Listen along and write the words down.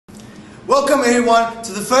Welcome everyone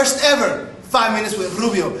to the first ever 5 Minutes with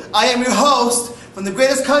Rubio. I am your host from the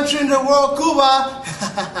greatest country in the world,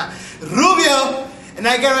 Cuba, Rubio, and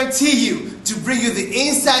I guarantee you to bring you the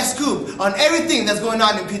inside scoop on everything that's going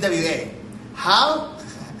on in PWA. How?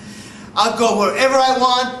 I'll go wherever I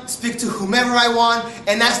want, speak to whomever I want,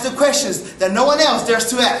 and ask the questions that no one else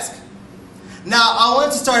dares to ask. Now, I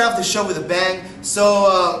wanted to start off the show with a bang,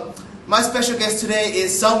 so my special guest today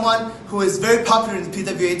is someone who is very popular in the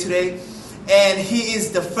PWA today, and he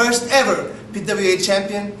is the first ever PWA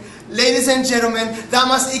champion. Ladies and gentlemen,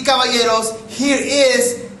 damas y caballeros, here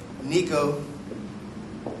is Nico.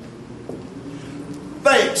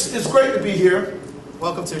 Thanks. It's great to be here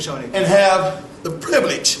Welcome to the show, Nico. and have the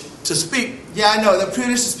privilege to speak. Yeah, I know, the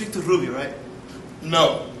privilege to speak to Rubio, right?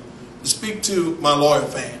 No, to speak to my loyal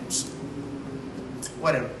fans.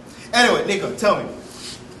 Whatever. Anyway, Nico, tell me,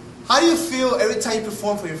 how do you feel every time you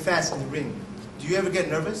perform for your fans in the ring? Do you ever get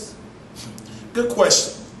nervous? Good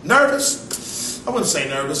question. Nervous? I wouldn't say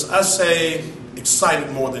nervous. I say excited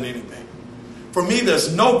more than anything. For me,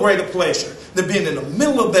 there's no greater pleasure than being in the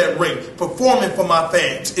middle of that ring, performing for my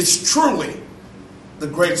fans. It's truly the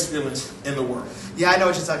greatest feeling in the world. Yeah, I know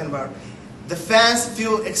what you're talking about. The fans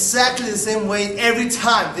feel exactly the same way every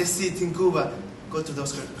time they see Team Cuba go through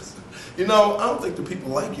those curtains. You know, I don't think the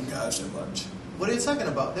people like you guys that much. What are you talking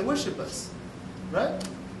about? They worship us, right?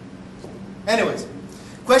 Anyways,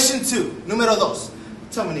 question 2, número 2.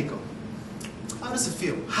 Tell me, Nico, how does it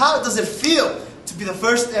feel? How does it feel to be the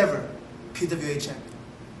first ever PWA champion?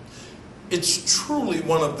 It's truly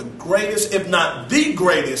one of the greatest, if not the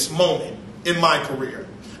greatest moment in my career.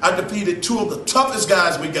 I defeated two of the toughest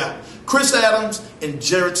guys we got, Chris Adams and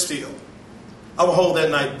Jared Steele. I will hold that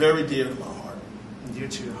night very dear to my heart. Dear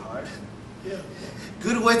to your heart? Yeah.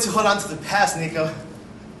 Good way to hold on to the past, Nico.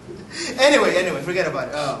 Anyway, forget about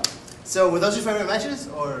it. So were those your favorite matches,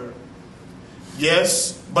 or?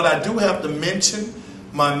 Yes, but I do have to mention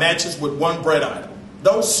my matches with One Bread Idol.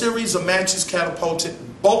 Those series of matches catapulted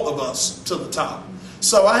both of us to the top.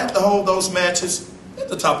 So I have to hold those matches at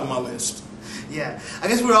the top of my list. Yeah, I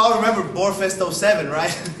guess we all remember Borefest 07, right?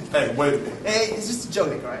 Hey, wait a minute. Hey, it's just a joke,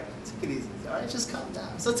 Nico, right? Take it easy, alright? Just calm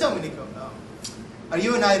down. So tell me, Nico, are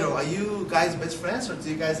you and Idol, are you guys best friends, or do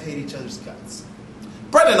you guys hate each other's guts?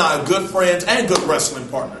 Brett and I are good friends and good wrestling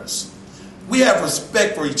partners. We have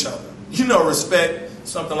respect for each other. You know respect,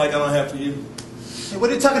 something like I don't have for you. Hey, what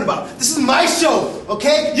are you talking about? This is my show,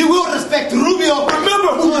 okay? You will respect Rubio.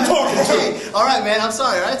 Remember who you're talking to. Hey, alright, man, I'm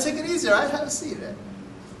sorry, alright? Take it easy, alright? Have a seat, man.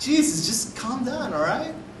 Jesus, just calm down,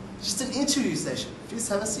 alright? Just an interview session. Please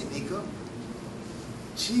have a seat, Nico.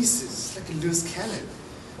 Jesus, like a loose cannon.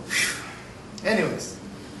 Whew. Anyways,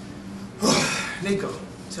 Nico,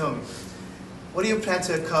 tell me, what do you plan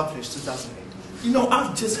to accomplish 2008? You know,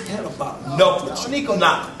 I've just had about enough with you. Nico,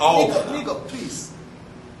 Knock all that out. Nico, please.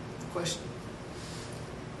 Question.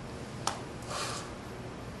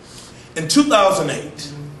 In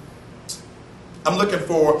 2008, I'm looking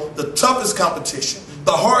for the toughest competition,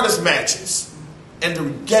 the hardest matches, and to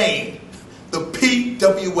regain the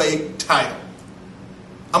PWA title.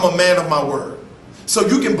 I'm a man of my word. So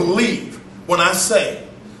you can believe when I say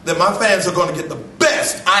that my fans are going to get the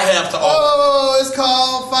best I have to offer. Oh, it's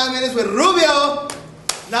called 5 Minutes with Rubio,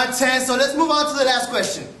 not 10. So let's move on to the last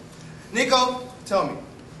question. Nico, tell me,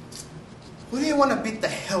 who do you want to beat the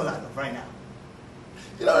hell out of right now?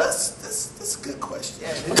 You know, that's a good question.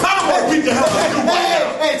 Yeah, I want to beat the hell out of you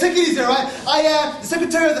right now. Hey, take it easy, all right? I am the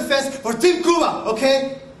Secretary of Defense for Team Cuba,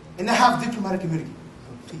 okay? And I have diplomatic immunity.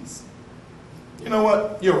 So please. You know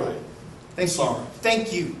what? You're right. Thank you. Sorry.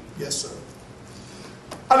 Thank you. Yes, sir.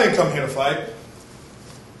 I didn't come here to fight.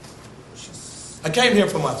 I came here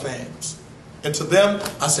for my fans. And to them,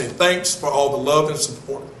 I say thanks for all the love and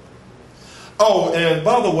support. Oh, and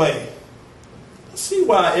by the way, I see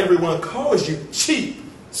why everyone calls you Cheap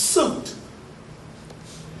Suit.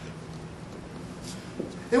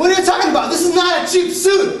 Hey, what are you talking about? This is not a cheap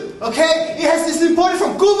suit, okay? It's imported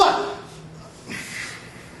from Cuba.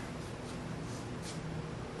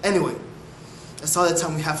 Anyway, that's all the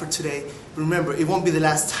time we have for today. Remember, it won't be the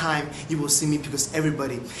last time you will see me, because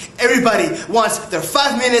everybody wants their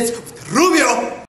 5 minutes with Rubio.